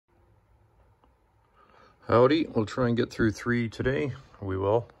Howdy, we'll try and get through 3 today. We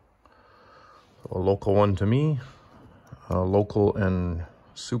will. A local one to me, a local and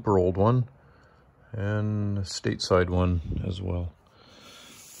super old one, and a stateside one as well.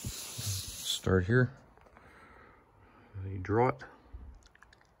 Start here. You draw it.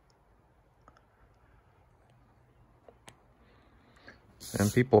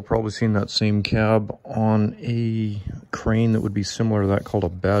 And people have probably seen that same cab on a crane that would be similar to that, called a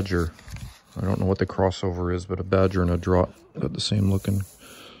Badger. I don't know what the crossover is, but a Badger and a Draught got the same looking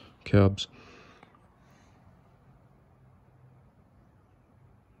cabs.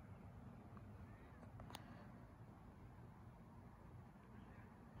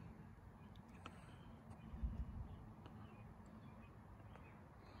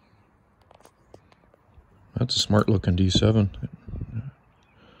 That's a smart looking D7.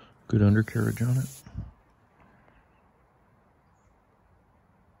 Good undercarriage on it.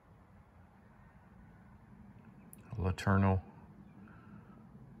 Laterno.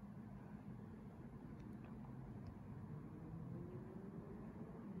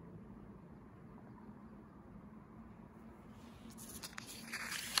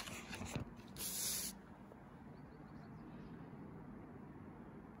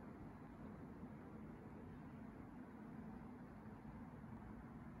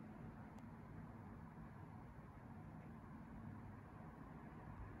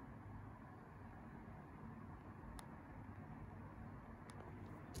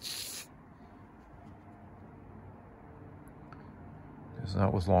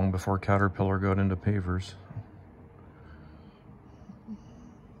 That was long before Caterpillar got into pavers.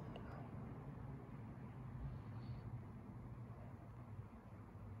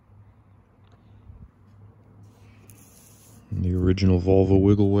 And the original Volvo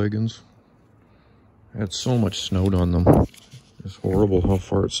wiggle wagons. Had so much snowed on them. It's horrible how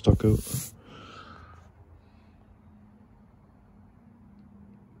far it stuck out.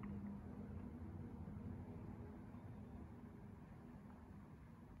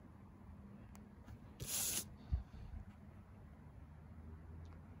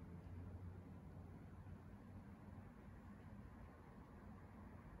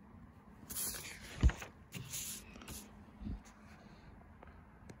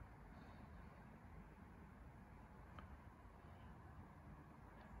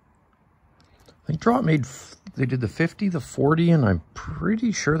 I think Draught made, they did the 50, the 40, and I'm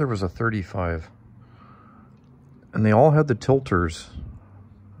pretty sure there was a 35. And they all had the tilters.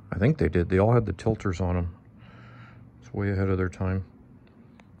 I think they did. They all had the tilters on them. It's way ahead of their time.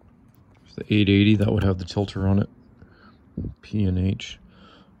 It's the 880, that would have the tilter on it. P&H.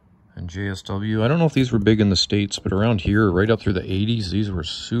 And JSW. I don't know if these were big in the States, but around here, right up through the 80s, these were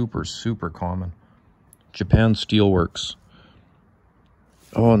super, super common. Japan Steelworks.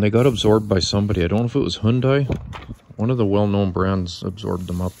 Oh, and they got absorbed by somebody. I don't know if it was Hyundai. One of the well-known brands absorbed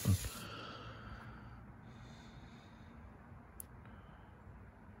them up.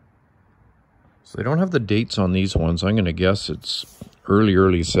 So they don't have the dates on these ones. I'm going to guess it's early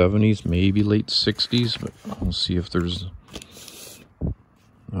 70s, maybe late 60s, but we'll see if there's...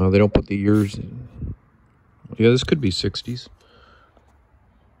 they don't put the years. Yeah, this could be 60s.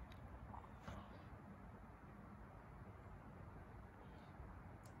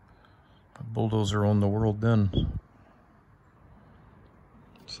 Bulldozer owned the world then.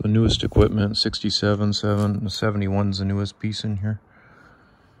 It's the newest equipment, 67, 71's the newest piece in here.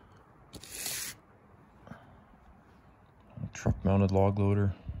 Truck mounted log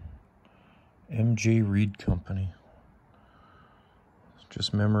loader. MJ Reed Company. It's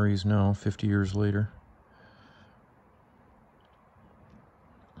just memories now, 50 years later.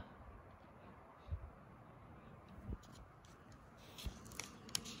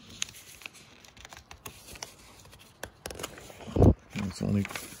 It's only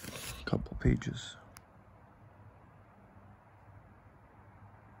a couple pages.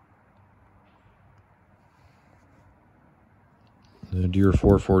 The Deere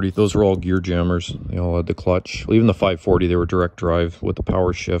 440, those were all gear jammers. They all had the clutch. Well, even the 540, they were direct drive with the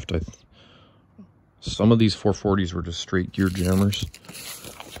power shift. Some of these 440s were just straight gear jammers.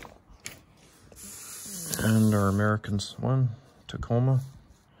 And our Americans one, Tacoma.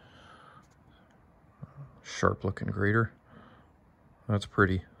 Sharp looking grader. That's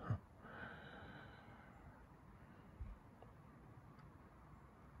pretty.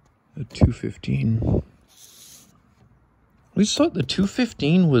 The 215. I always thought the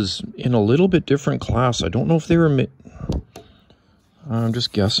 215 was in a little bit different class. I don't know if they were I'm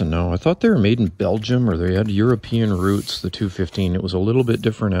just guessing now. I thought they were made in Belgium or they had European roots, the 215. It was a little bit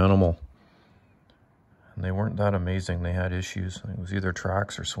different animal. And they weren't that amazing. They had issues. It was either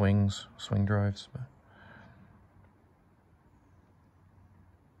tracks or swing drives. But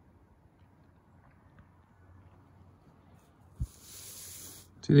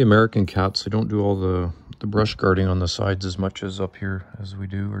See the American cats, they don't do all the brush guarding on the sides as much as up here as we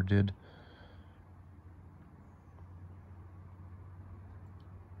do or did.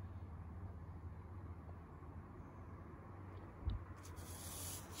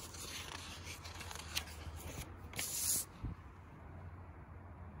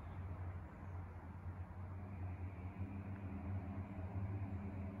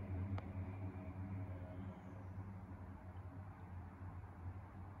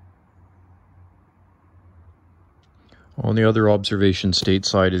 On the other observation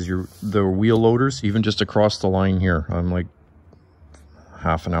stateside is the wheel loaders, even just across the line here. I'm like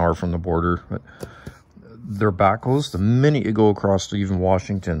half an hour from the border. But they're backhoes. The minute you go across to even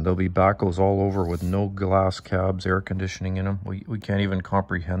Washington, there'll be backhoes all over with no glass cabs, air conditioning in them. We can't even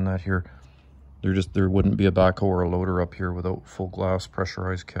comprehend that here. There wouldn't be a backhoe or a loader up here without full glass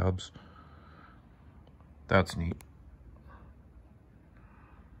pressurized cabs. That's neat.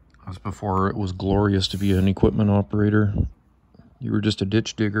 As before, it was glorious to be an equipment operator. You were just a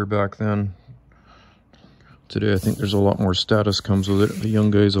ditch digger back then. Today, I think there's a lot more status comes with it. The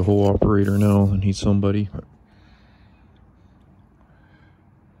young guy's a whole operator now, and he's somebody.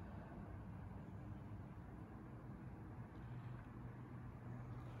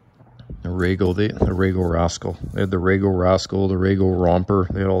 The Rago Rascal. They had the Rago Rascal, the Rago Romper.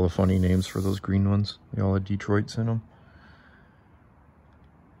 They had all the funny names for those green ones. They all had Detroits in them.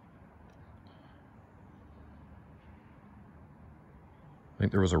 I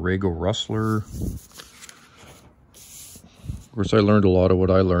think there was a Rago Rustler. Of course, I learned a lot of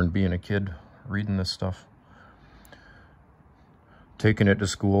what I learned being a kid, reading this stuff. Taking it to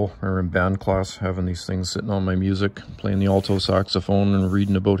school or in band class, having these things sitting on my music, playing the alto saxophone and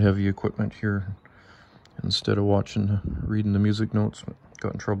reading about heavy equipment here instead of reading the music notes.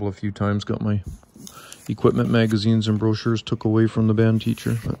 Got in trouble a few times, got my equipment magazines and brochures took away from the band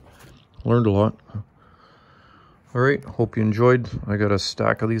teacher, but learned a lot. All right, hope you enjoyed. I got a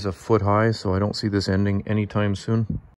stack of these a foot high, so I don't see this ending anytime soon.